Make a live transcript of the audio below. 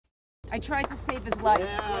I tried to save his life.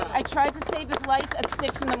 I tried to save his life at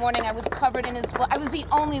 6 in the morning. I was covered in his blood. I was the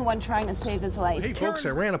only one trying to save his life. Hey, folks, I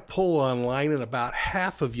ran a poll online, and about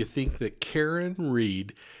half of you think that Karen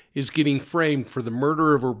Reed is getting framed for the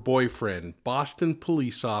murder of her boyfriend, Boston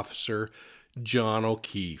police officer John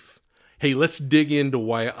O'Keefe. Hey, let's dig into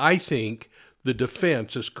why I think the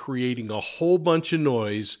defense is creating a whole bunch of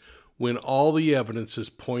noise when all the evidence is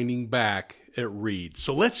pointing back at Reed.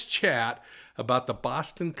 So let's chat about the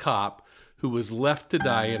Boston cop who was left to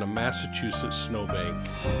die in a Massachusetts snowbank.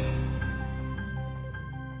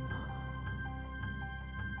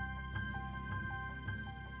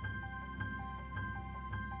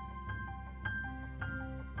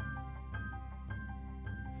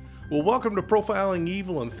 Well, welcome to Profiling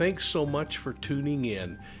Evil, and thanks so much for tuning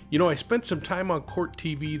in. You know, I spent some time on Court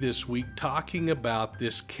TV this week talking about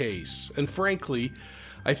this case, and frankly,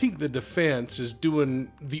 I think the defense is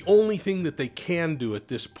doing the only thing that they can do at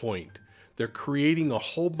this point. They're creating a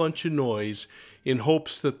whole bunch of noise in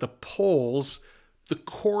hopes that the polls, the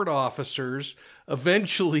court officers,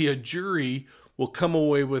 eventually a jury will come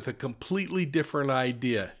away with a completely different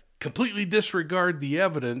idea, completely disregard the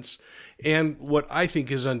evidence and what I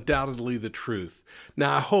think is undoubtedly the truth.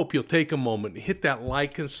 Now, I hope you'll take a moment, hit that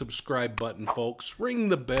like and subscribe button, folks, ring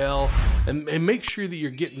the bell, and make sure that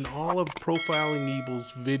you're getting all of Profiling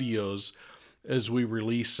Evil's videos as we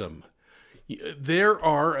release them. There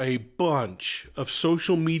are a bunch of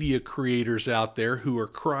social media creators out there who are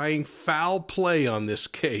crying foul play on this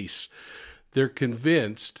case. They're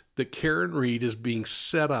convinced that Karen Reed is being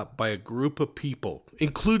set up by a group of people,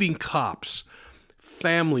 including cops,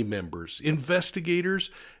 family members, investigators,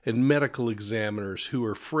 and medical examiners who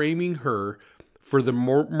are framing her for the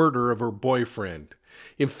murder of her boyfriend.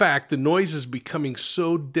 In fact, the noise is becoming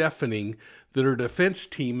so deafening that her defense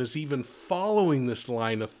team is even following this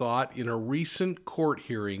line of thought in a recent court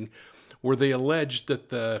hearing where they alleged that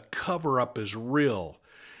the cover-up is real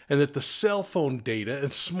and that the cell phone data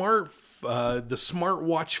and the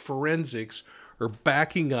smartwatch forensics are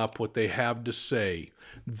backing up what they have to say.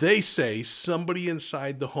 They say somebody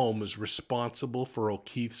inside the home is responsible for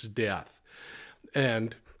O'Keefe's death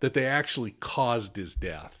and that they actually caused his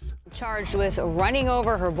death. Charged with running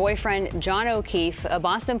over her boyfriend, John O'Keefe, a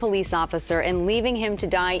Boston police officer, and leaving him to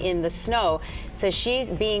die in the snow, says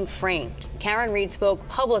she's being framed. Karen Reed spoke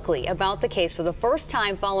publicly about the case for the first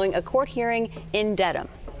time following a court hearing in Dedham.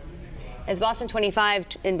 As Boston 25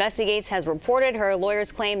 investigates has reported, her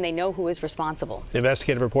lawyers claim they know who is responsible.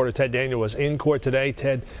 Investigative reporter Ted Daniel was in court today.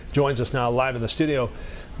 Ted joins us now live in the studio.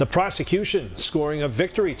 The prosecution scoring a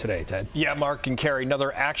victory today, Ted. Yeah, Mark and Carrie,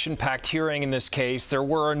 another action-packed hearing in this case. There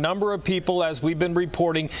were a number of people, as we've been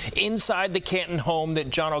reporting, inside the Canton home that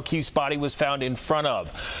John O'Keefe's body was found in front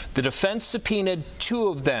of. The defense subpoenaed 2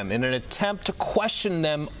 of them in an attempt to question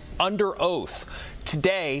them under oath.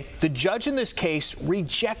 Today, the judge in this case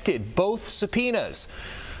rejected both subpoenas.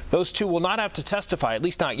 Those 2 will not have to testify, at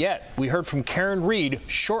least not yet. We heard from Karen Reed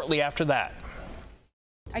shortly after that.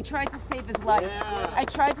 I tried to save his life. I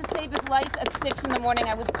tried to save his life at 6 in the morning.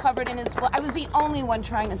 I was covered in his blood. I was the only one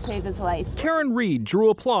trying to save his life. Karen Reed drew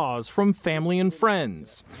applause from family and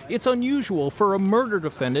friends. It's unusual for a murder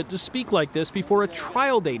defendant to speak like this before a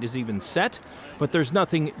trial date is even set, but there's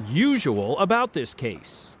nothing usual about this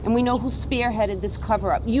case. And we know who spearheaded this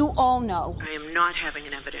cover-up. You all know. I am not having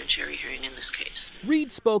an evidentiary hearing in this case.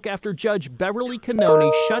 Reed spoke after Judge Beverly Cannoni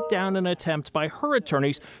shut down an attempt by her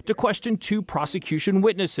attorneys to question 2 prosecution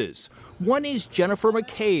witnesses. One is Jennifer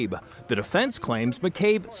McCabe. The defense claims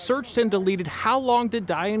McCabe searched and deleted how long to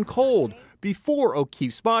die in cold before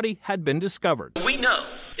O'Keefe's body had been discovered. We know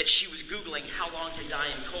that she was Googling how long to die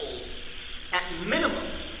in cold at minimum,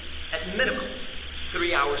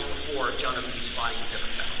 3 hours before John O'Keefe's body was ever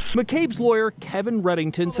found. McCabe's lawyer, Kevin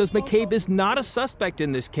Reddington, says McCabe is not a suspect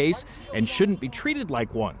in this case and shouldn't be treated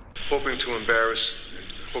like one. Hoping to embarrass,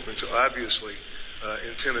 hoping to obviously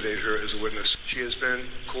intimidate her as a witness. She has been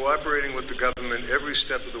cooperating with the government every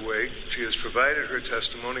step of the way. She has provided her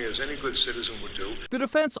testimony as any good citizen would do. The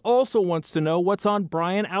defense also wants to know what's on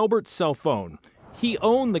Brian Albert's cell phone. He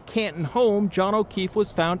owned the Canton home John O'Keefe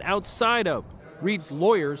was found outside of. Reed's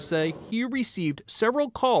lawyers say he received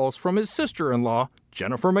several calls from his sister-in-law,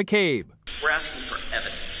 Jennifer McCabe. We're asking for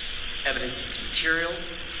evidence. Evidence that's material,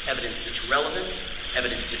 evidence that's relevant,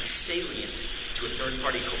 evidence that's salient to a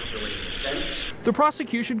third-party culpability defense. The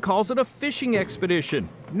prosecution calls it a fishing expedition,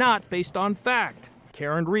 not based on fact.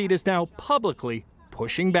 Karen Reed is now publicly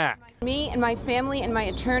pushing back. Me and my family and my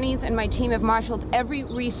attorneys and my team have marshaled every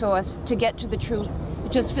resource to get to the truth.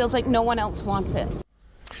 It just feels like no one else wants it.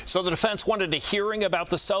 So the defense wanted a hearing about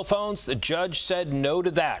the cell phones. The judge said no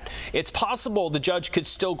to that. It's possible the judge could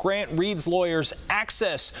still grant Reed's lawyers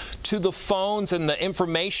access to the phones and the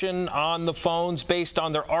information on the phones based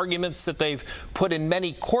on their arguments that they've put in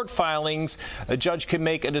many court filings. A judge can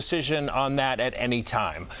make a decision on that at any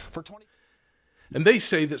time. And they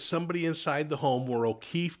say that somebody inside the home where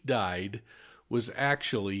O'Keefe died was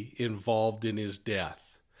actually involved in his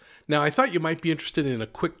death. Now, I thought you might be interested in a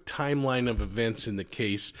quick timeline of events in the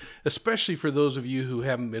case, especially for those of you who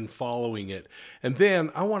haven't been following it. And then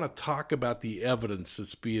I want to talk about the evidence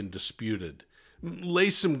that's being disputed. Lay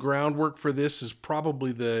some groundwork for this is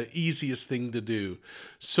probably the easiest thing to do.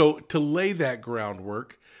 So to lay that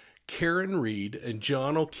groundwork, Karen Reed and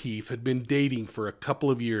John O'Keefe had been dating for a couple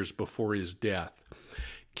of years before his death.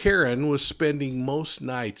 Karen was spending most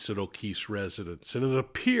nights at O'Keefe's residence, and it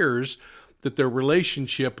appears that their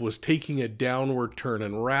relationship was taking a downward turn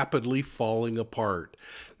and rapidly falling apart.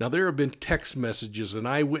 Now, there have been text messages and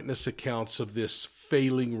eyewitness accounts of this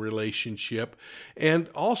failing relationship, and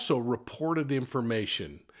also reported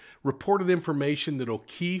information that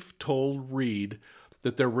O'Keefe told Reed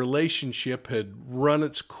that their relationship had run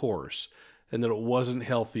its course and that it wasn't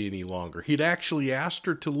healthy any longer. He'd actually asked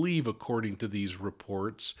her to leave, according to these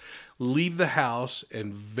reports, leave the house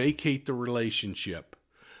and vacate the relationship.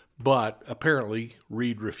 But apparently,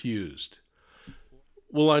 Reed refused.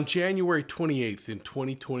 Well, on January 28th in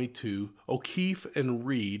 2022, O'Keefe and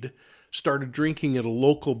Reed started drinking at a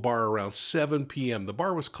local bar around 7 p.m. The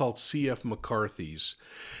bar was called C.F. McCarthy's.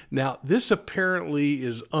 Now, this apparently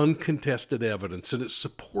is uncontested evidence, and it's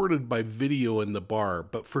supported by video in the bar.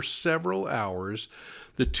 But for several hours,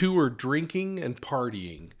 the two are drinking and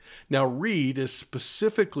partying. Now, Reed is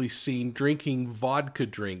specifically seen drinking vodka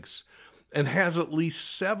drinks, and has at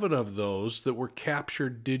least 7 of those that were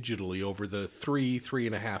captured digitally over the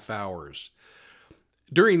 3.5 hours.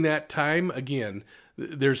 During that time, again,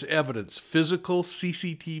 there's evidence, physical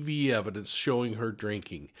CCTV evidence showing her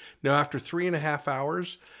drinking. Now, after 3.5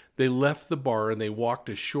 hours, they left the bar and they walked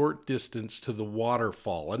a short distance to the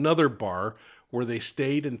Waterfall, another bar where they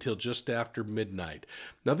stayed until just after midnight.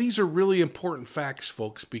 Now, these are really important facts,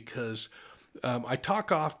 folks, because I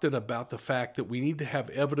talk often about the fact that we need to have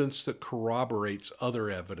evidence that corroborates other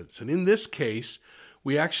evidence. And in this case,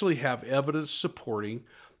 we actually have evidence supporting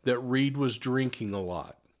that Reed was drinking a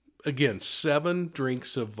lot. Again, 7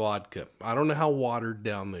 drinks of vodka. I don't know how watered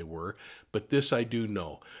down they were, but this I do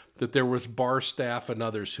know, that there was bar staff and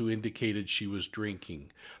others who indicated she was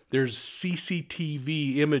drinking. There's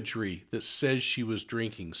CCTV imagery that says she was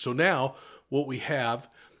drinking. So now what we have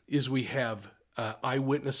is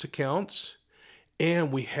eyewitness accounts,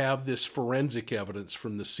 and we have this forensic evidence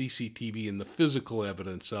from the CCTV, and the physical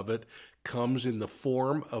evidence of it comes in the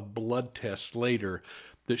form of blood tests later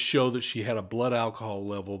that show that she had a blood alcohol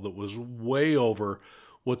level that was way over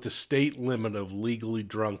what the state limit of legally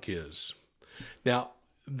drunk is. Now,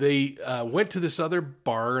 they went to this other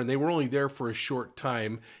bar, and they were only there for a short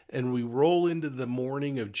time, and we roll into the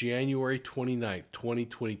morning of January 29th,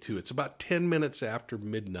 2022. It's about 10 minutes after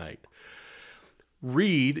midnight.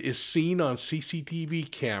 Reed is seen on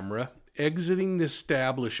CCTV camera exiting the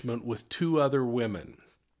establishment with 2 other women.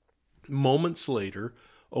 Moments later,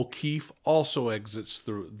 O'Keefe also exits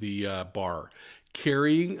the bar,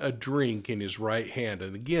 carrying a drink in his right hand.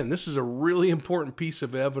 And again, this is a really important piece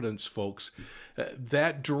of evidence, folks.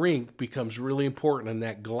 That drink becomes really important, and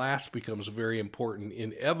that glass becomes very important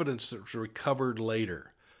in evidence that's recovered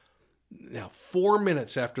later. Now, 4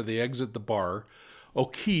 minutes after they exit the bar,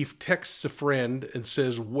 O'Keefe texts a friend and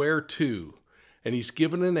says, "Where to?" And he's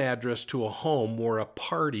given an address to a home where a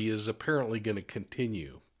party is apparently going to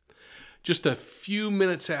continue. Just a few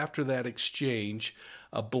minutes after that exchange,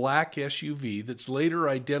 a black SUV that's later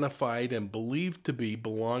identified and believed to be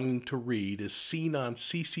belonging to Reed is seen on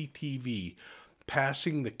CCTV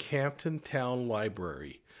passing the Canton Town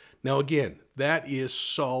Library. Now again, that is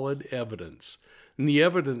solid evidence. And the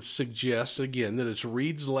evidence suggests, again, that it's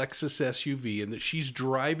Reed's Lexus SUV and that she's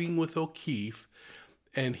driving with O'Keefe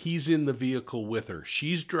and he's in the vehicle with her.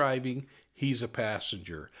 She's driving, he's a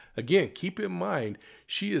passenger. Again, keep in mind,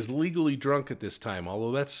 she is legally drunk at this time,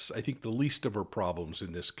 although that's, I think, the least of her problems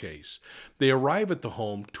in this case. They arrive at the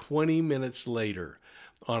home 20 minutes later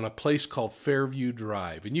on a place called Fairview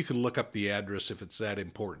Drive, and you can look up the address if it's that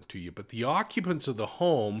important to you. But the occupants of the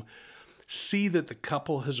home see that the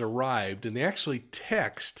couple has arrived, and they actually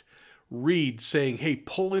text Reed saying, "Hey,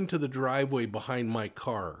 pull into the driveway behind my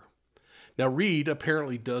car." Now, Reed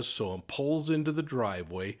apparently does so and pulls into the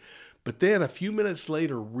driveway, but then a few minutes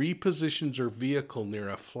later repositions her vehicle near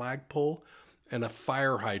a flagpole and a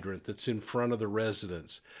fire hydrant that's in front of the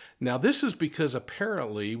residence. Now, this is because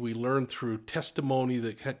apparently we learned through testimony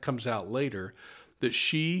that comes out later that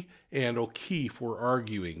she and O'Keefe were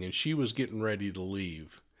arguing and she was getting ready to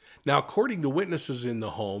leave. Now, according to witnesses in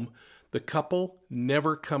the home, the couple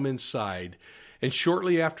never come inside, and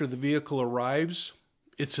shortly after the vehicle arrives,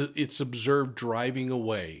 it's observed driving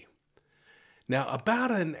away. Now,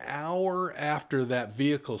 about an hour after that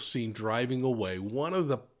vehicle seen driving away, one of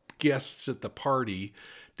the guests at the party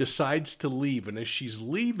decides to leave, and as she's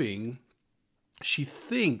leaving, she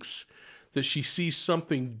thinks that she sees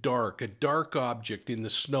something dark, a dark object in the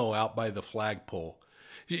snow out by the flagpole.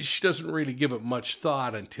 She doesn't really give it much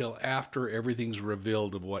thought until after everything's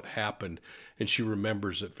revealed of what happened, and she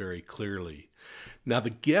remembers it very clearly. Now,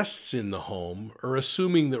 the guests in the home are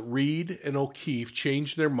assuming that Reed and O'Keefe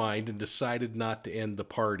changed their mind and decided not to end the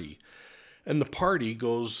party. And the party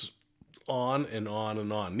goes on and on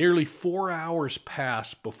and on. Nearly 4 hours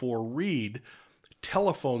pass before Reed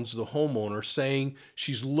telephones the homeowner saying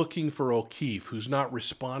she's looking for O'Keefe, who's not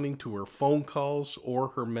responding to her phone calls or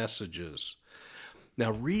her messages.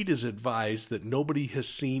 Now, Reed is advised that nobody has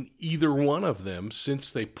seen either one of them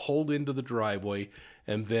since they pulled into the driveway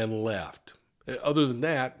and then left. Other than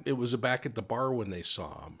that, it was back at the bar when they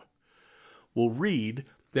saw him. Well, Reed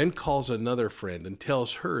then calls another friend and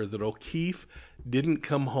tells her that O'Keefe didn't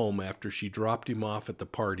come home after she dropped him off at the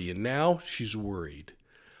party, and now she's worried.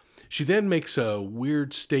 She then makes a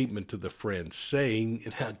weird statement to the friend, saying,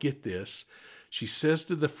 and now get this, she says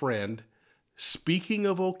to the friend, speaking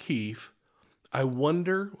of O'Keefe, I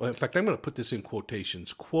wonder, well, in fact, I'm going to put this in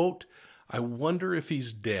quotations, quote, I wonder if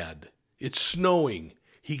he's dead. It's snowing.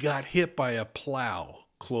 He got hit by a plow,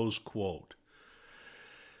 close quote.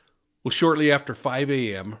 Well, shortly after 5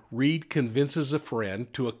 a.m., Reed convinces a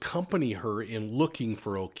friend to accompany her in looking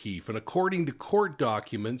for O'Keefe. And according to court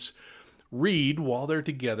documents, Reed, while they're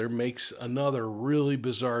together, makes another really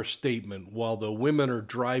bizarre statement while the women are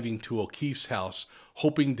driving to O'Keefe's house,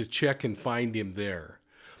 hoping to check and find him there.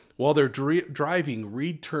 While they're driving,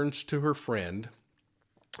 Reed turns to her friend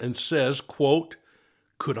and says, quote,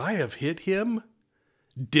 could I have hit him?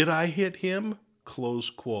 Did I hit him? Close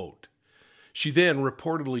quote. She then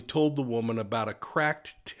reportedly told the woman about a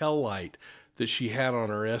cracked taillight that she had on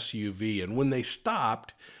her SUV, and when they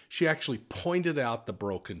stopped, she actually pointed out the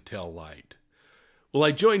broken taillight. Well,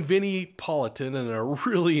 I joined Vinnie Politan and a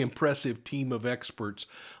really impressive team of experts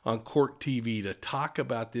on Court TV to talk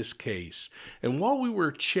about this case. And while we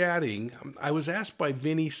were chatting, I was asked by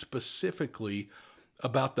Vinnie specifically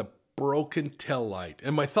about the broken taillight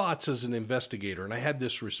and my thoughts as an investigator, and I had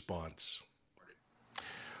this response.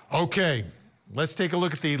 Okay, let's take a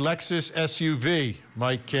look at the Lexus SUV,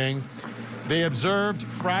 Mike King. They observed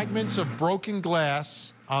fragments of broken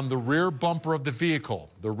glass on the rear bumper of the vehicle.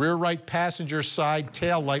 The rear right passenger side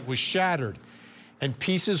taillight was shattered, and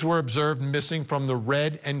pieces were observed missing from the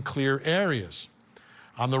red and clear areas.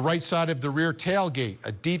 On the right side of the rear tailgate,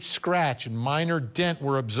 a deep scratch and minor dent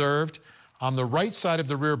were observed. On the right side of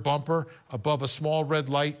the rear bumper, above a small red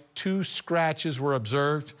light, 2 scratches were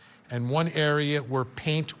observed, and one area where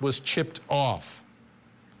paint was chipped off.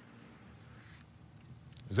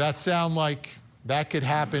 Does that sound like that could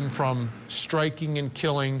happen from striking and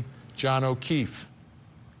killing John O'Keefe?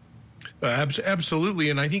 Absolutely,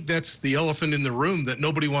 and I think that's the elephant in the room that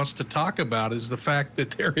nobody wants to talk about, is the fact that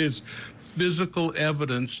there is physical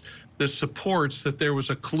evidence that supports that there was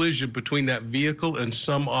a collision between that vehicle and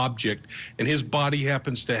some object, and his body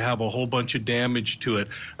happens to have a whole bunch of damage to it.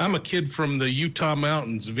 I'm a kid from the Utah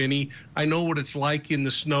mountains, Vinny. I know what it's like in the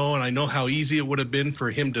snow, and I know how easy it would have been for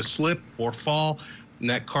him to slip or fall and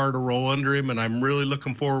that car to roll under him, and I'm really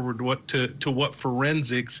looking forward to what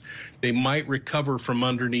forensics they might recover from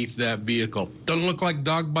underneath that vehicle. Doesn't look like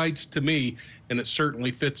dog bites to me, and it certainly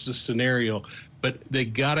fits the scenario, but they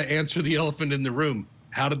got to answer the elephant in the room.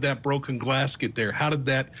 How did that broken glass get there? How did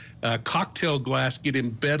that cocktail glass get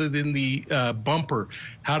embedded in the bumper?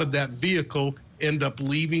 How did that vehicle end up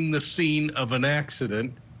leaving the scene of an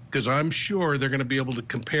accident? Because I'm sure they're going to be able to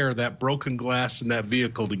compare that broken glass and that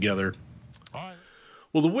vehicle together.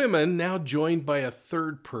 Well, the women, now joined by a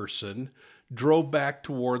third person, drove back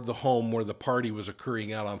toward the home where the party was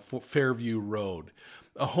occurring out on Fairview Road.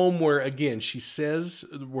 A home where, again,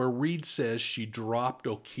 where Reed says she dropped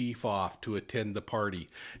O'Keefe off to attend the party,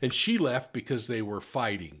 and she left because they were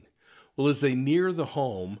fighting. Well, as they near the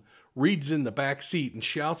home, Reed's in the back seat and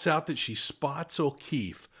shouts out that she spots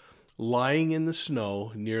O'Keefe lying in the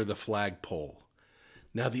snow near the flagpole.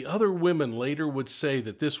 Now, the other women later would say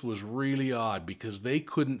that this was really odd because they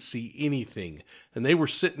couldn't see anything, and they were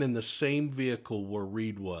sitting in the same vehicle where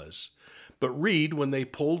Reed was. But Reed, when they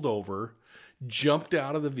pulled over, jumped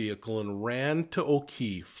out of the vehicle and ran to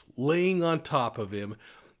O'Keefe, laying on top of him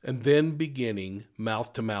and then beginning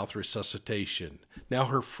mouth-to-mouth resuscitation. Now,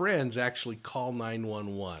 her friends actually call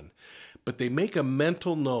 911, but they make a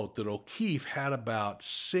mental note that O'Keefe had about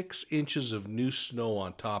 6 inches of new snow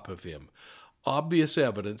on top of him. Obvious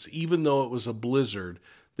evidence, even though it was a blizzard,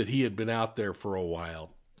 that he had been out there for a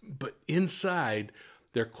while. But inside,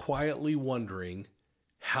 they're quietly wondering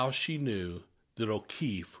how she knew that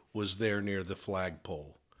O'Keefe was there near the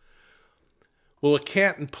flagpole. Well, a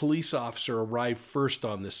Canton police officer arrived first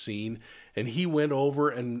on the scene, and he went over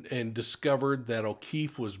and discovered that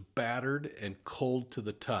O'Keefe was battered and cold to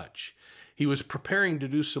the touch. He was preparing to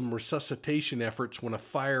do some resuscitation efforts when a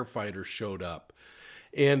firefighter showed up.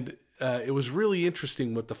 And it was really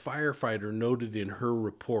interesting what the firefighter noted in her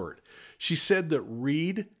report. She said that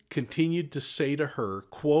Reed continued to say to her,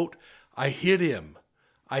 quote, "I hit him,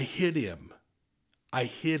 I hit him, I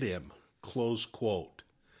hit him," close quote.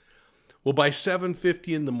 Well, by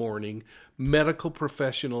 7:50 in the morning, medical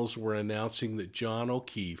professionals were announcing that John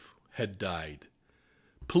O'Keefe had died.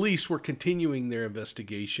 Police were continuing their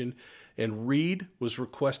investigation, and Reed was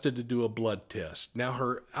requested to do a blood test. Now,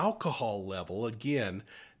 her alcohol level, again,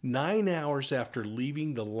 9 hours after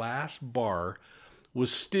leaving the last bar,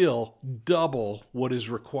 was still double what is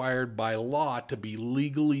required by law to be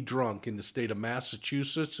legally drunk in the state of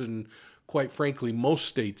Massachusetts and, quite frankly, most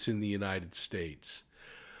states in the United States.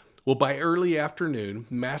 Well, by early afternoon,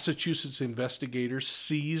 Massachusetts investigators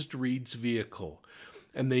seized Reed's vehicle,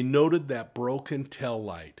 and they noted that broken tail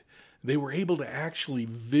light. They were able to actually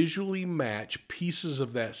visually match pieces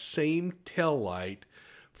of that same tail light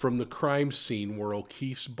from the crime scene where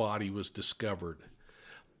O'Keefe's body was discovered.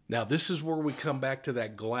 Now, this is where we come back to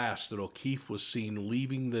that glass that O'Keefe was seen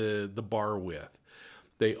leaving the bar with.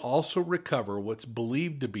 They also recover what's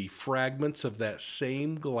believed to be fragments of that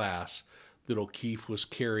same glass that O'Keefe was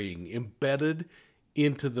carrying, embedded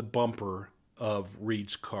into the bumper of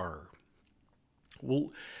Reed's car.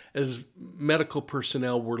 Well, as medical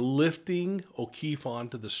personnel were lifting O'Keefe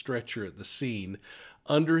onto the stretcher at the scene,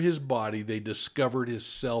 under his body they discovered his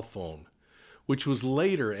cell phone, which was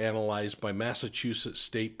later analyzed by Massachusetts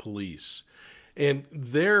State Police. And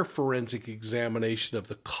their forensic examination of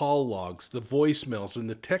the call logs, the voicemails, and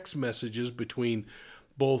the text messages between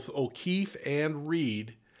both O'Keefe and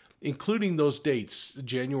Reed, including those dates,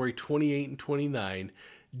 January 28 and 29,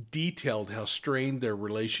 detailed how strained their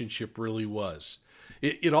relationship really was.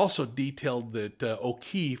 It also detailed that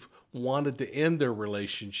O'Keefe wanted to end their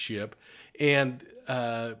relationship, and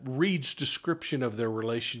Reed's description of their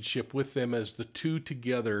relationship with them as the two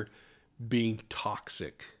together being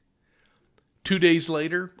toxic. 2 days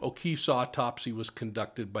later, O'Keefe's autopsy was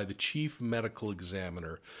conducted by the chief medical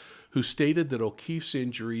examiner, who stated that O'Keefe's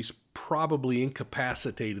injuries probably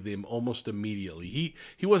incapacitated him almost immediately.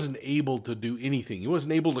 He wasn't able to do anything. He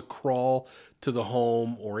wasn't able to crawl to the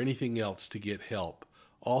home or anything else to get help.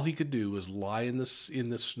 All he could do was lie in the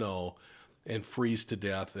snow and freeze to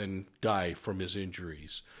death and die from his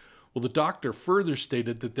injuries. Well, the doctor further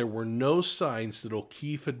stated that there were no signs that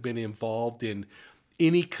O'Keefe had been involved in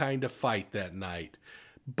any kind of fight that night,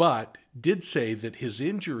 but did say that his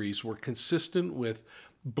injuries were consistent with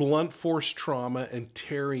blunt force trauma and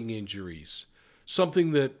tearing injuries,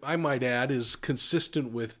 something that I might add is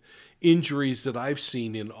consistent with injuries that I've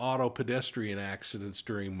seen in auto pedestrian accidents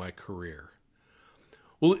during my career.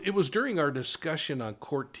 Well, it was during our discussion on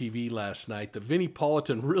Court TV last night that Vinnie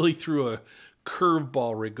Politan really threw a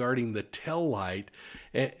curveball regarding the tail light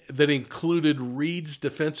that included Reed's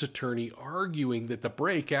defense attorney arguing that the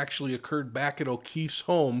break actually occurred back at O'Keefe's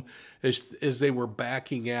home as they were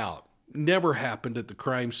backing out. Never happened at the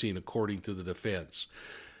crime scene, according to the defense.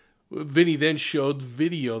 Vinnie then showed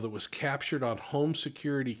video that was captured on home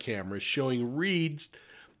security cameras showing Reed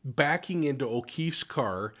backing into O'Keefe's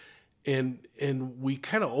car, and we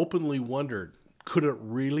kind of openly wondered, could it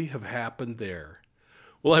really have happened there?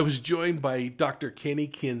 Well, I was joined by Dr. Kenny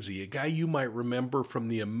Kinsey, a guy you might remember from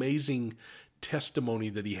the amazing testimony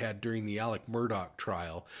that he had during the Alec Murdaugh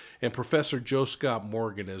trial, and Professor Joe Scott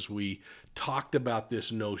Morgan, as we talked about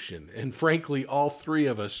this notion. And frankly, all three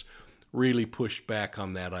of us really pushed back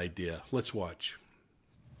on that idea. Let's watch.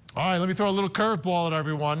 All right, let me throw a little curveball at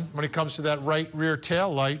everyone when it comes to that right rear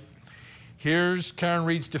tail light. Here's Karen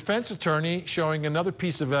Reed's defense attorney showing another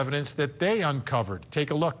piece of evidence that they uncovered.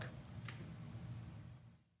 Take a look.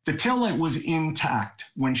 The taillight was intact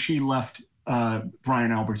when she left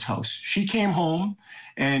Brian Albert's house. She came home,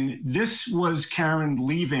 and this was Karen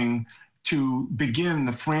leaving to begin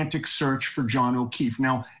the frantic search for John O'Keefe.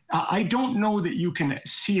 Now, I don't know that you can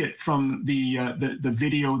see it from the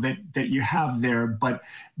video that you have there, but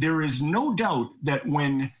there is no doubt that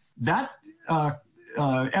when that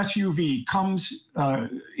SUV comes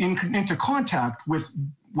into contact with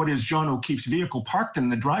what is John O'Keefe's vehicle parked in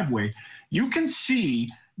the driveway, you can see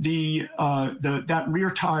that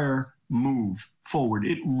rear tire move forward.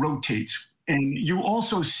 It rotates. And you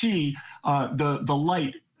also see the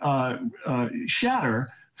light shatter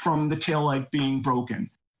from the taillight being broken.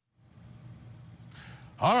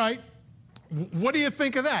 All right. What do you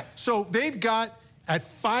think of that? So they've got at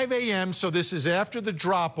 5 a.m., so this is after the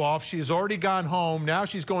drop-off. She's already gone home. Now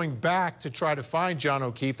she's going back to try to find John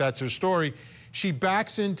O'Keefe. That's her story. She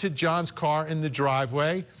backs into John's car in the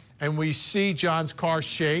driveway, and we see John's car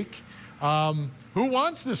shake. Who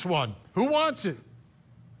wants this one? Who wants it?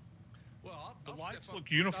 The lights look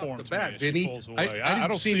uniform to bat, me as Vinny. she pulls away. I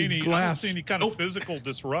don't see any glass. I don't see any kind of physical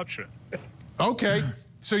disruption. Okay,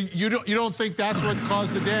 so you don't think that's what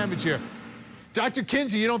caused the damage here? Dr.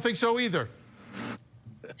 Kinsey, you don't think so either?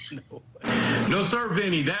 No, sir,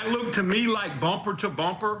 Vinny. That looked to me like bumper to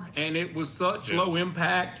bumper, and it was such low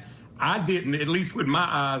impact. I didn't, at least with my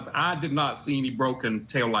eyes, I did not see any broken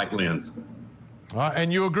taillight lens.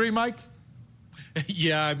 And you agree, Mike?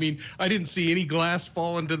 Yeah, I mean, I didn't see any glass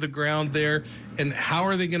fall into the ground there. And how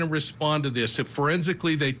are they going to respond to this? If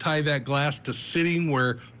forensically they tie that glass to sitting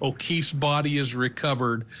where O'Keefe's body is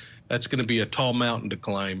recovered, that's going to be a tall mountain to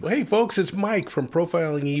climb. Hey, folks, it's Mike from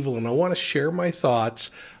Profiling Evil, and I want to share my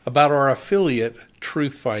thoughts about our affiliate,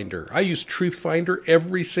 Truthfinder. I use Truthfinder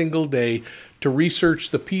every single day to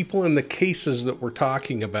research the people and the cases that we're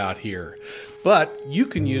talking about here. But you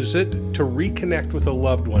can use it to reconnect with a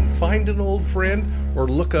loved one, find an old friend, or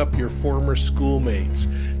look up your former schoolmates.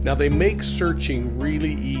 Now, they make searching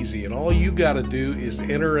really easy, and all you got to do is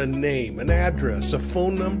enter a name, an address, a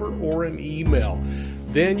phone number, or an email.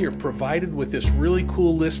 Then you're provided with this really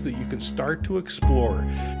cool list that you can start to explore.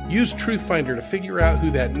 Use Truthfinder to figure out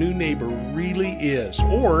who that new neighbor really is,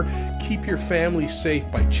 or keep your family safe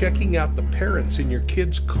by checking out the parents in your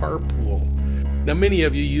kids' carpool. Now, many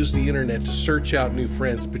of you use the internet to search out new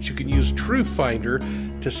friends, but you can use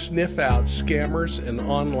Truthfinder to sniff out scammers and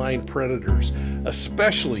online predators,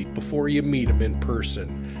 especially before you meet them in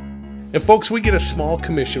person. And folks, we get a small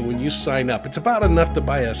commission when you sign up. It's about enough to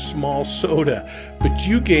buy a small soda, but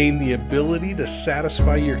you gain the ability to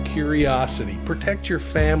satisfy your curiosity, protect your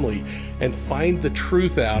family, and find the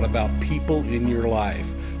truth out about people in your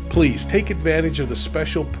life. Please take advantage of the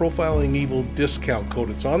special Profiling Evil discount code.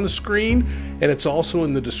 It's on the screen, and it's also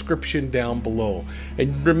in the description down below.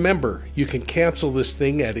 And remember, you can cancel this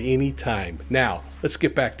thing at any time. Now, let's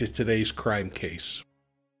get back to today's crime case.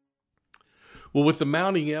 Well, with the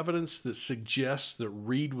mounting evidence that suggests that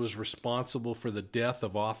Reed was responsible for the death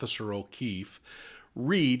of Officer O'Keefe,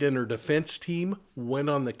 Reed and her defense team went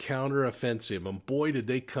on the counteroffensive, and boy, did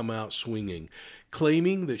they come out swinging,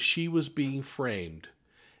 claiming that she was being framed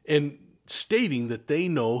and stating that they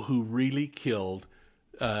know who really killed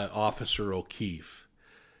Officer O'Keefe.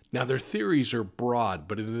 Now, their theories are broad,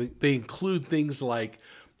 but they include things like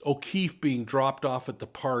O'Keefe being dropped off at the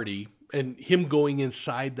party and him going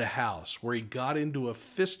inside the house where he got into a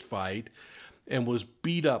fist fight and was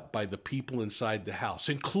beat up by the people inside the house,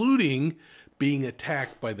 including being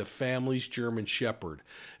attacked by the family's German Shepherd.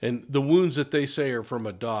 And the wounds that they say are from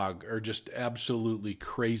a dog are just absolutely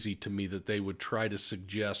crazy to me, that they would try to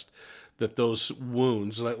suggest that those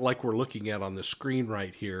wounds, like we're looking at on the screen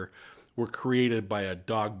right here, were created by a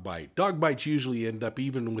dog bite. Dog bites usually end up,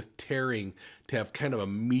 even with tearing, to have kind of a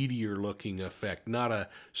meteor-looking effect, not a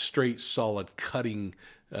straight, solid cutting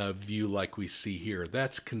view like we see here.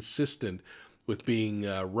 That's consistent with being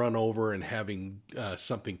run over and having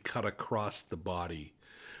something cut across the body.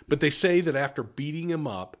 But they say that after beating him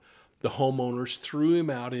up, the homeowners threw him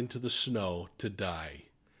out into the snow to die.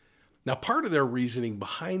 Now, part of their reasoning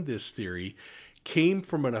behind this theory came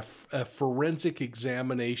from a forensic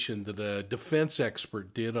examination that a defense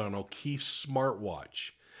expert did on O'Keefe's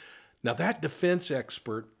smartwatch. Now, that defense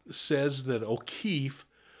expert says that O'Keefe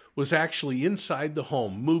was actually inside the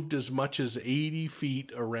home, moved as much as 80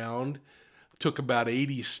 feet around, took about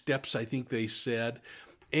 80 steps, I think they said,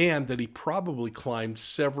 and that he probably climbed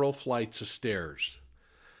several flights of stairs.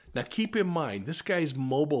 Now, keep in mind, this guy's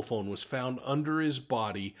mobile phone was found under his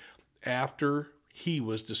body after he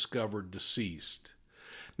was discovered deceased.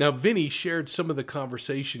 Now, Vinny shared some of the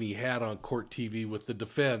conversation he had on court TV with the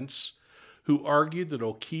defense, who argued that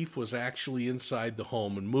O'Keefe was actually inside the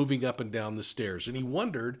home and moving up and down the stairs. And he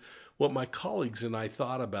wondered what my colleagues and I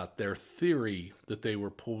thought about their theory that they were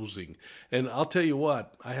posing. And I'll tell you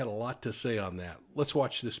what, I had a lot to say on that. Let's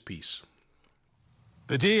watch this piece.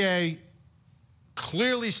 The DA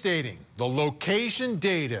clearly stating the location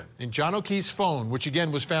data in John O'Keefe's phone, which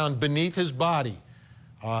again was found beneath his body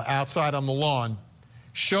outside on the lawn,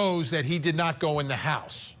 shows that he did not go in the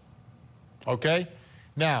house. Okay?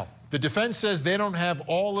 Now, the defense says they don't have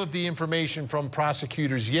all of the information from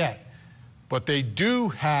prosecutors yet, but they do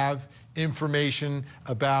have information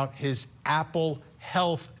about his Apple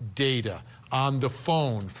Health data on the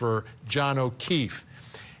phone for John O'Keefe.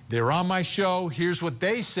 They're on my show. Here's what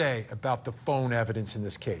they say about the phone evidence in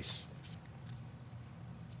this case.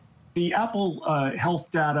 The Apple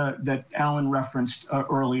Health data that Alan referenced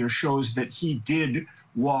earlier shows that he did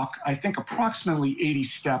walk, I think, approximately 80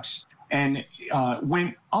 steps and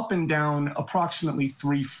went up and down approximately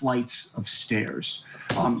 3 flights of stairs.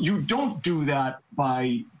 You don't do that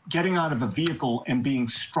by getting out of a vehicle and being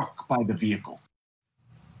struck by the vehicle.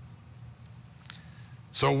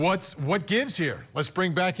 So what gives here? Let's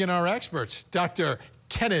bring back in our experts. Dr.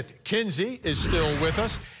 Kenneth Kinsey is still with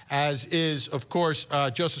us, as is, of course,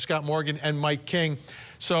 Joseph Scott Morgan and Mike King.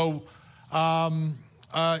 So,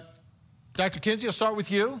 Dr. Kinsey, I'll start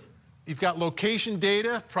with you. You've got location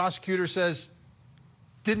data. Prosecutor says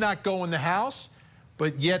did not go in the house,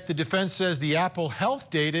 but yet the defense says the Apple Health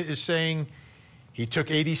data is saying he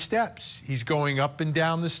took 80 steps. He's going up and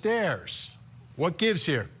down the stairs. What gives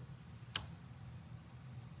here?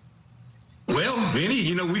 Well, Vinny,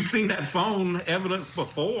 you know, we've seen that phone evidence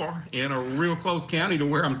before in a real close county to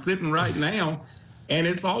where I'm sitting right now, and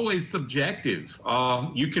it's always subjective.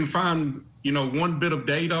 You can find, you know, one bit of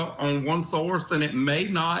data on one source, and it may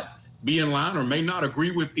not be in line or may not agree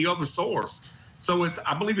with the other source. So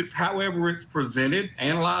I believe it's however it's presented,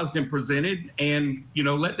 analyzed and presented, and, you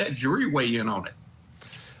know, let that jury weigh in on it.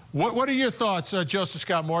 What are your thoughts, Joseph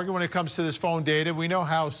Scott Morgan, when it comes to this phone data? We know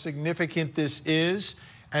how significant this is,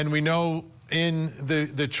 and we know in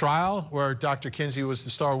the trial where Dr. Kinsey was the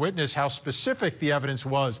star witness how specific the evidence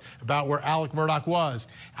was about where Alec Murdaugh was.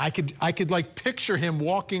 I could like picture him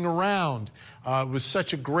walking around. It was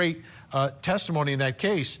such a great testimony in that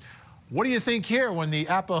case. What do you think here when the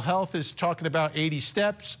Apple Health is talking about 80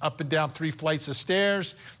 steps, up and down 3 flights of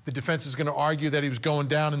stairs? The defense is going to argue that he was going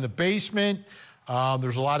down in the basement.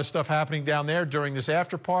 There's a lot of stuff happening down there during this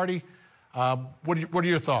after party. What are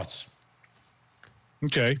your thoughts?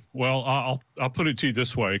 Okay, well, I'll put it to you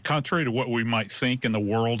this way. Contrary to what we might think in the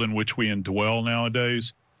world in which we indwell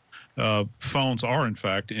nowadays, phones are, in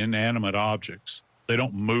fact, inanimate objects. They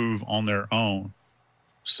don't move on their own.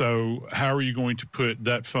 So how are you going to put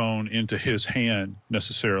that phone into his hand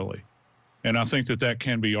necessarily? And I think that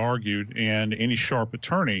can be argued, and any sharp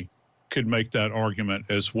attorney could make that argument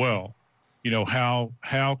as well. You know,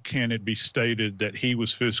 how can it be stated that he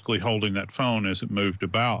was physically holding that phone as it moved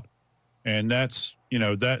about? And that's, you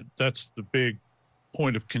know, that's the big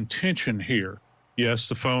point of contention here. Yes,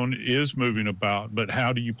 the phone is moving about, but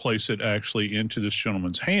how do you place it actually into this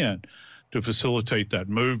gentleman's hand to facilitate that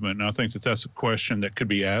movement? And I think that's a question that could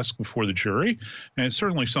be asked before the jury, and it's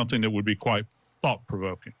certainly something that would be quite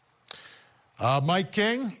thought-provoking. Mike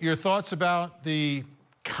King, your thoughts about the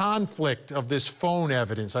conflict of this phone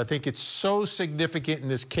evidence? I think it's so significant in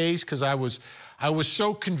this case because I was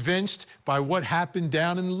so convinced by what happened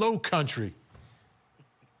down in Low Country.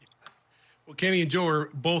 Well, Kenny and Joe are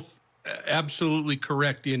both absolutely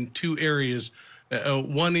correct in 2 areas.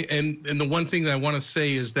 One, and the one thing that I want to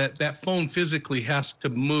say is that phone physically has to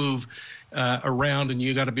move around, and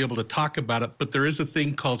you got to be able to talk about it. But there is a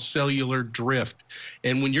thing called cellular drift.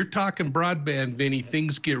 And when you're talking broadband, Vinny,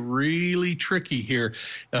 things get really tricky here.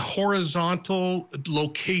 A horizontal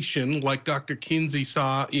location, like Dr. Kinsey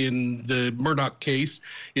saw in the Murdaugh case,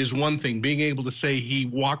 is one thing. Being able to say he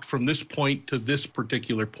walked from this point to this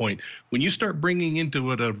particular point. When you start bringing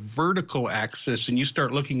into it a vertical axis and you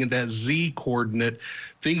start looking at that Z coordinate,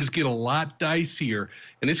 things get a lot dicier.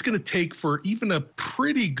 And it's going to take, for even a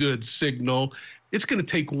pretty good signal, it's going to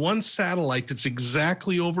take one satellite that's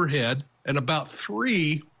exactly overhead and about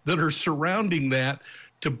 3 that are surrounding that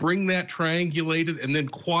to bring that triangulated and then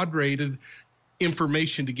quadrated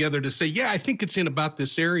information together to say, yeah, I think it's in about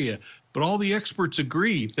this area. But all the experts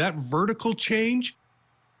agree that vertical change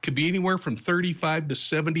could be anywhere from 35 to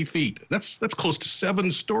 70 feet. That's close to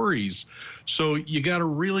 7 stories. So you got to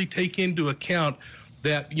really take into account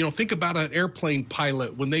that, you know, think about an airplane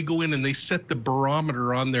pilot when they go in and they set the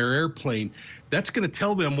barometer on their airplane. That's going to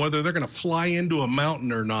tell them whether they're going to fly into a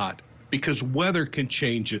mountain or not. because weather can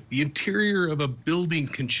change it. The interior of a building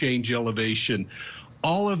can change elevation.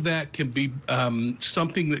 All of that can be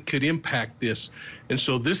something that could impact this. And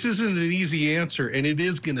so this isn't an easy answer, and it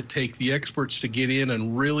is going to take the experts to get in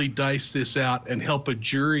and really dice this out and help a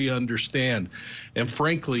jury understand. And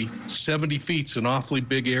frankly, 70 feet's an awfully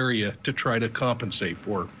big area to try to compensate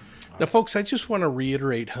for. Now, folks, I just want to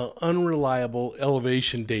reiterate how unreliable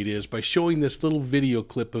elevation data is by showing this little video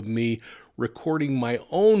clip of me recording my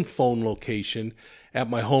own phone location at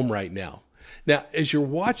my home right now. Now, as you're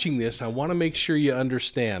watching this, I want to make sure you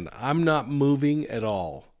understand I'm not moving at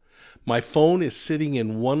all. My phone is sitting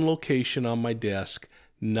in one location on my desk,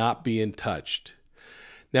 not being touched.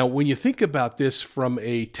 Now, when you think about this from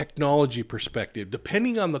a technology perspective,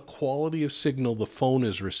 depending on the quality of signal the phone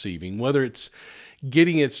is receiving, whether it's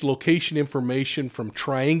getting its location information from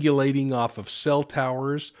triangulating off of cell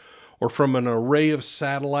towers or from an array of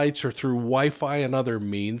satellites or through Wi-Fi and other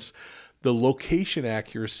means, the location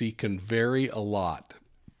accuracy can vary a lot.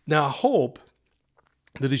 Now, I hope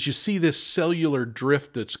that as you see this cellular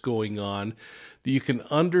drift that's going on, that you can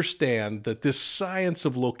understand that this science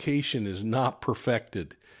of location is not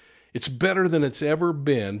perfected. It's better than it's ever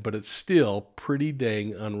been, but it's still pretty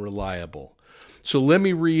dang unreliable. So let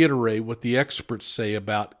me reiterate what the experts say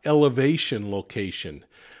about elevation location.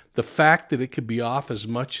 The fact that it could be off as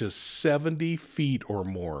much as 70 feet or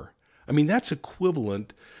more. I mean, that's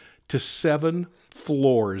equivalent to 7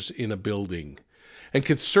 floors in a building, and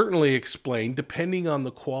can certainly explain, depending on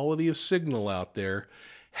the quality of signal out there,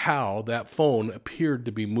 how that phone appeared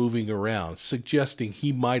to be moving around, suggesting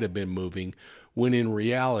he might have been moving when in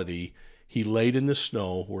reality he laid in the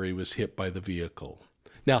snow where he was hit by the vehicle.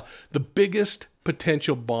 Now, the biggest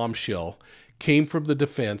potential bombshell came from the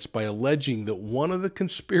defense by alleging that one of the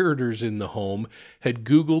conspirators in the home had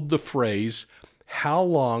Googled the phrase, "How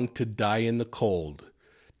long to die in the cold?"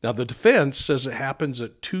 Now, the defense says it happens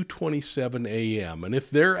at 2:27 a.m., and if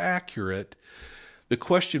they're accurate, the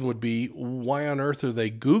question would be, why on earth are they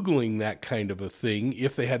Googling that kind of a thing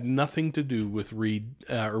if they had nothing to do with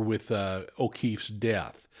O'Keefe's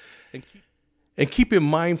death? And keep in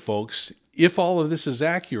mind, folks, if all of this is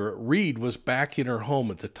accurate, Reed was back in her home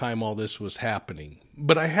at the time all this was happening.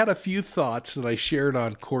 But I had a few thoughts that I shared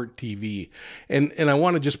on Court TV, and I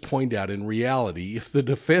want to just point out, in reality, if the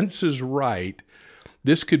defense is right,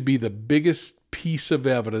 this could be the biggest piece of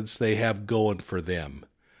evidence they have going for them.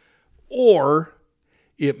 Or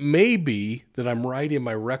it may be that I'm right in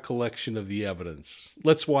my recollection of the evidence.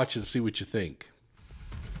 Let's watch and see what you think.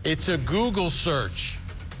 It's a Google search.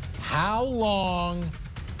 How long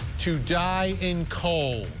to die in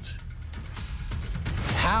cold?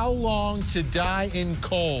 How long to die in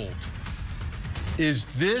cold? Is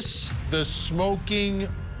this the smoking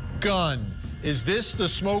gun? Is this the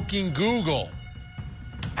smoking Google?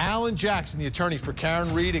 Alan Jackson, the attorney for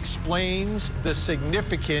Karen Reed, explains the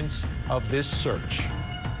significance of this search.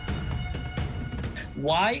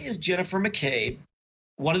 Why is Jennifer McCabe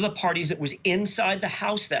one of the parties that was inside the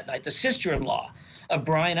house that night, the sister-in-law of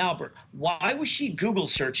Brian Albert? Why was she Google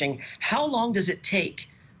searching, how long does it take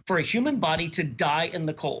for a human body to die in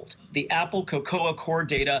the cold? The Apple Cocoa core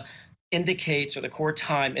data indicates, or the core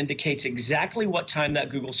time indicates exactly what time that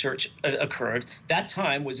Google search occurred. That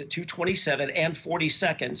time was at 2:27 and 40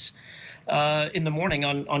 seconds in the morning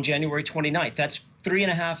on January 29th. That's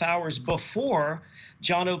 3.5 hours before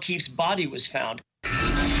John O'Keefe's body was found.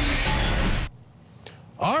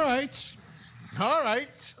 All right.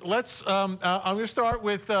 Let's, I'm going to start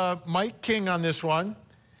with Mike King on this one.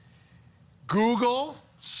 Google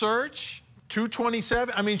search,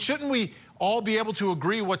 2:27. I mean, shouldn't we all be able to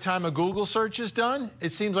agree what time a Google search is done?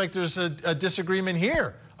 It seems like there's a disagreement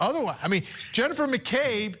here. Otherwise, I mean, Jennifer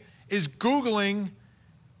McCabe is Googling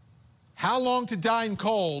how long to die in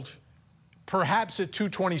cold, perhaps at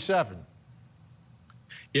 2:27.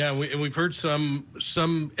 Yeah, and we've heard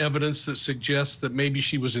some evidence that suggests that maybe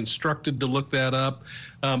she was instructed to look that up.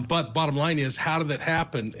 But bottom line is, how did that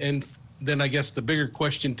happen? And then I guess the bigger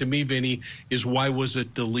question to me, Vinny, is why was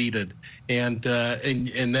it deleted? And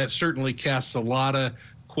that certainly casts a lot of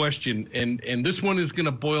question. And this one is going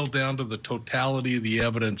to boil down to the totality of the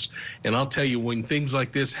evidence. And I'll tell you, when things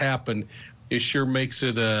like this happen, it sure makes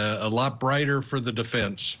it a lot brighter for the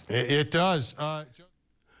defense. It does.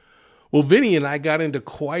 Well, Vinny and I got into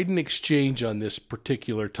quite an exchange on this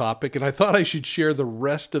particular topic, and I thought I should share the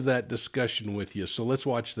rest of that discussion with you. So let's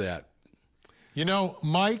watch that. You know,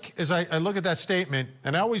 Mike, as I look at that statement,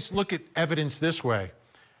 and I always look at evidence this way,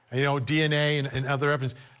 you know, DNA and other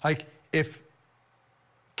evidence, like if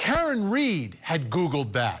Karen Reed had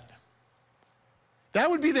Googled that, that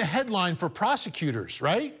would be the headline for prosecutors,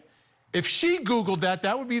 right? If she Googled that,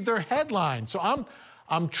 that would be their headline. So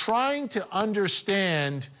I'm trying to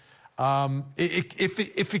understand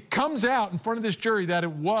if it comes out in front of this jury that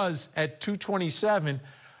it was at 2:27,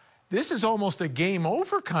 this is almost a game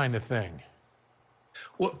over kind of thing.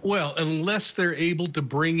 Well, unless they're able to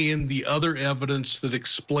bring in the other evidence that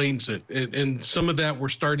explains it. And some of that we're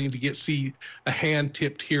starting to see a hand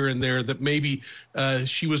tipped here and there that maybe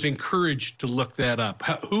she was encouraged to look that up.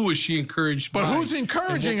 Who was she encouraged by? But who's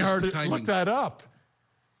encouraging her to look that up?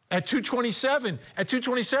 At 2:27. At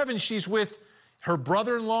 2:27, she's with her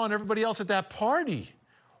brother-in-law and everybody else at that party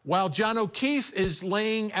while John O'Keefe is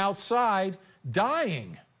laying outside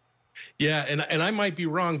dying. Yeah, and I might be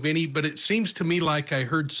wrong, Vinny, but it seems to me like I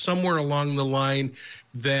heard somewhere along the line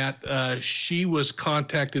that she was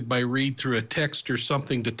contacted by Reed through a text or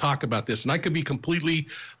something to talk about this. And I could be completely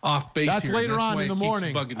off base That's here. later on in the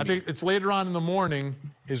morning. I think it's later on in the morning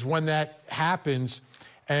is when that happens.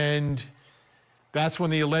 And that's when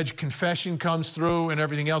the alleged confession comes through and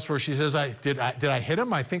everything else where she says, did I hit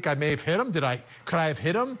him? I think I may have hit him. Could I have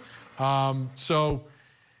hit him? So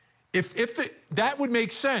that would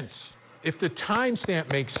make sense if the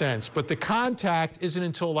timestamp makes sense, but the contact isn't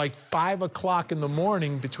until like 5 o'clock in the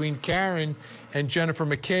morning between Karen and Jennifer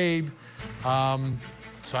McCabe.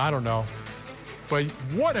 So I don't know, but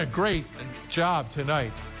what a great job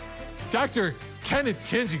tonight. Dr. Kenneth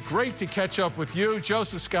Kinsey, great to catch up with you.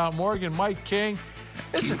 Joseph Scott Morgan, Mike King.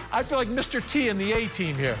 Listen, I feel like Mr. T and the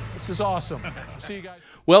A-team here. This is awesome. See you guys.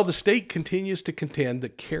 Well, the state continues to contend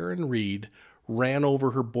that Karen Reed ran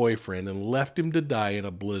over her boyfriend and left him to die in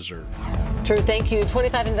a blizzard. True, thank you.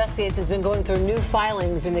 25 Investigates has been going through new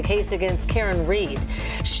filings in the case against Karen Reed.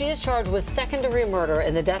 She is charged with second-degree murder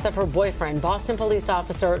in the death of her boyfriend, Boston police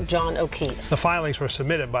officer John O'Keefe. The filings were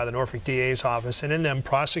submitted by the Norfolk DA's office, and in them,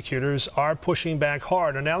 prosecutors are pushing back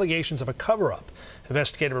hard on allegations of a cover-up.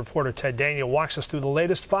 Investigative reporter Ted Daniel walks us through the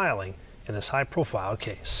latest filing in this high-profile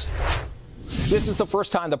case. This is the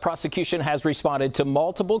first time the prosecution has responded to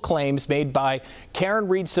multiple claims made by Karen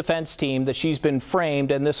Reed's defense team that she's been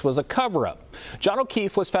framed and this was a cover-up. John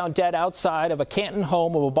O'Keefe was found dead outside of a Canton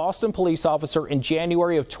home of a Boston police officer in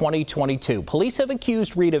January of 2022. Police have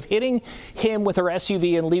accused Reed of hitting him with her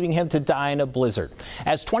SUV and leaving him to die in a blizzard.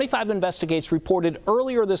 As 25 Investigates reported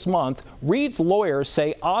earlier this month, Reed's lawyers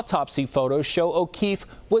say autopsy photos show O'Keefe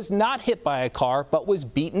was not hit by a car but was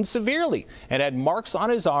beaten severely and had marks on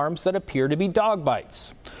his arms that appear to be dog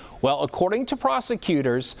bites. Well, according to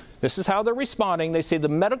prosecutors, this is how they're responding. They say the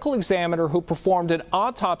medical examiner who performed an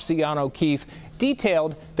autopsy on O'Keefe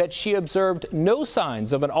detailed that she observed no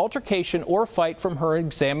signs of an altercation or fight from her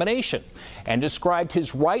examination and described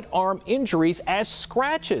his right arm injuries as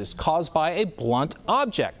scratches caused by a blunt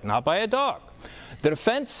object, not by a dog. The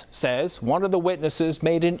defense says one of the witnesses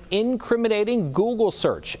made an incriminating Google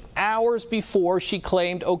search hours before she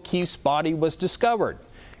claimed O'Keefe's body was discovered.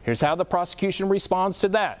 Here's how the prosecution responds to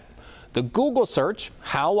that. The Google search,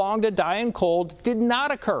 how long to die in cold, did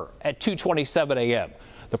not occur at 2:27 a.m.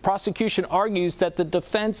 The prosecution argues that the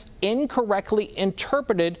defense incorrectly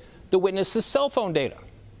interpreted the witness's cell phone data.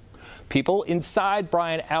 People inside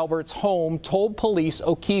Brian Albert's home told police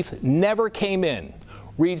O'Keefe never came in.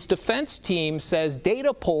 Reed's defense team says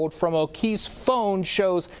data pulled from O'Keefe's phone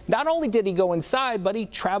shows not only did he go inside, but he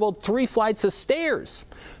traveled 3 flights of stairs.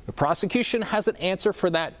 The prosecution has an answer for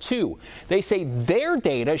that, too. They say their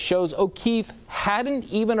data shows O'Keefe hadn't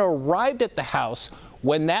even arrived at the house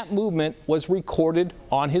when that movement was recorded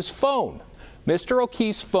on his phone. Mr.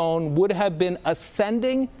 O'Keefe's phone would have been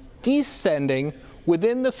ascending, descending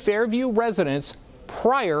within the Fairview residence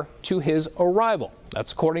prior to his arrival.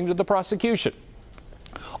 That's according to the prosecution.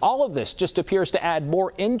 All of this just appears to add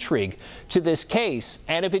more intrigue to this case,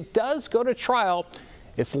 and if it does go to trial,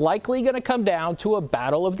 it's likely going to come down to a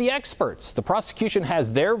battle of the experts. The prosecution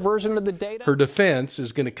has their version of the data. Her defense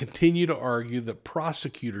is going to continue to argue that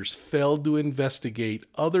prosecutors failed to investigate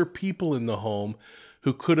other people in the home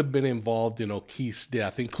who could have been involved in O'Keefe's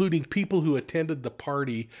death, including people who attended the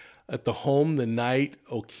party at the home the night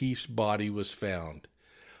O'Keefe's body was found.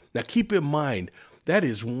 Now keep in mind, that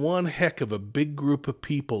is one heck of a big group of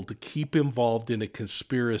people to keep involved in a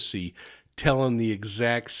conspiracy telling the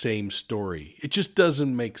exact same story. It just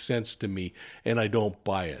doesn't make sense to me, and I don't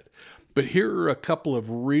buy it. But here are a couple of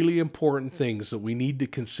really important things that we need to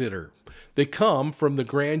consider. They come from the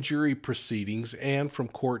grand jury proceedings and from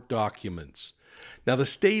court documents. Now, the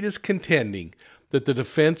state is contending that the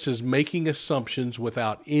defense is making assumptions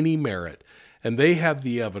without any merit, and they have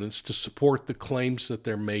the evidence to support the claims that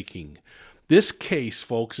they're making. This case,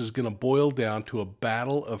 folks, is going to boil down to a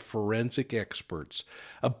battle of forensic experts,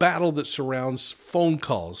 a battle that surrounds phone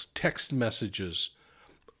calls, text messages,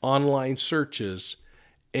 online searches,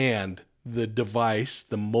 and the device,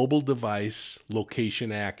 the mobile device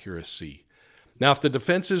location accuracy. Now, if the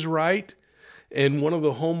defense is right, and one of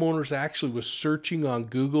the homeowners actually was searching on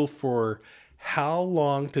Google for how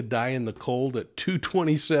long to die in the cold at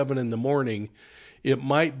 2:27 in the morning, it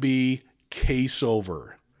might be case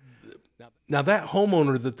over. Now, that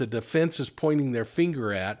homeowner that the defense is pointing their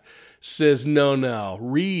finger at says, no,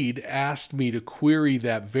 Reed asked me to query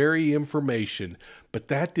that very information, but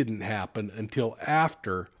that didn't happen until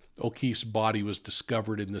after O'Keefe's body was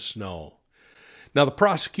discovered in the snow. Now, the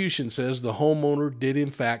prosecution says the homeowner did in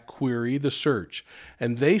fact query the search,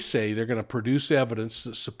 and they say they're going to produce evidence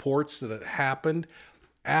that supports that it happened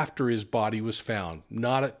after his body was found,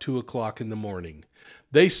 not at 2 o'clock in the morning.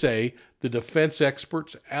 They say the defense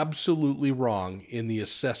expert's absolutely wrong in the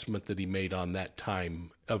assessment that he made on that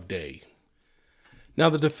time of day. Now,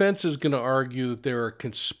 the defense is going to argue that there are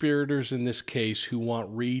conspirators in this case who want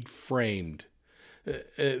Reed framed,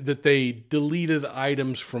 that they deleted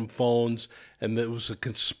items from phones, and that it was a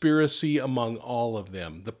conspiracy among all of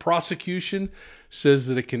them. The prosecution says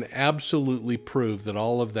that it can absolutely prove that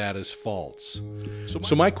all of that is false.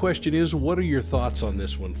 So my question is, what are your thoughts on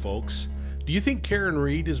this one, folks? Do you think Karen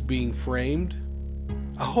Reed is being framed?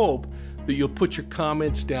 I hope that you'll put your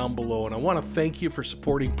comments down below, and I want to thank you for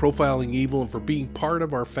supporting Profiling Evil and for being part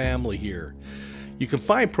of our family here. You can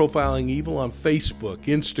find Profiling Evil on Facebook,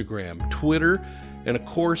 Instagram, Twitter, and of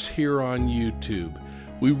course here on YouTube.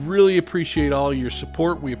 We really appreciate all your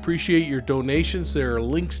support. We appreciate your donations. There are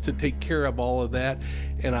links to take care of all of that,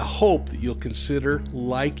 and I hope that you'll consider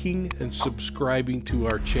liking and subscribing to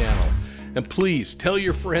our channel. And please tell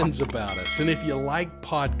your friends about us. And if you like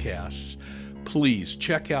podcasts, please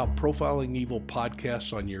check out Profiling Evil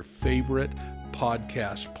podcasts on your favorite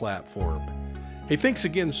podcast platform. Hey, thanks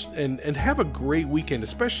again, and have a great weekend,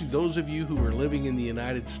 especially those of you who are living in the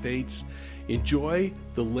United States. Enjoy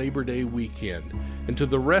the Labor Day weekend. And to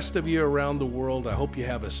the rest of you around the world, I hope you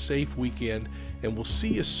have a safe weekend, and we'll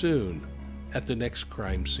see you soon at the next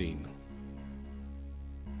crime scene.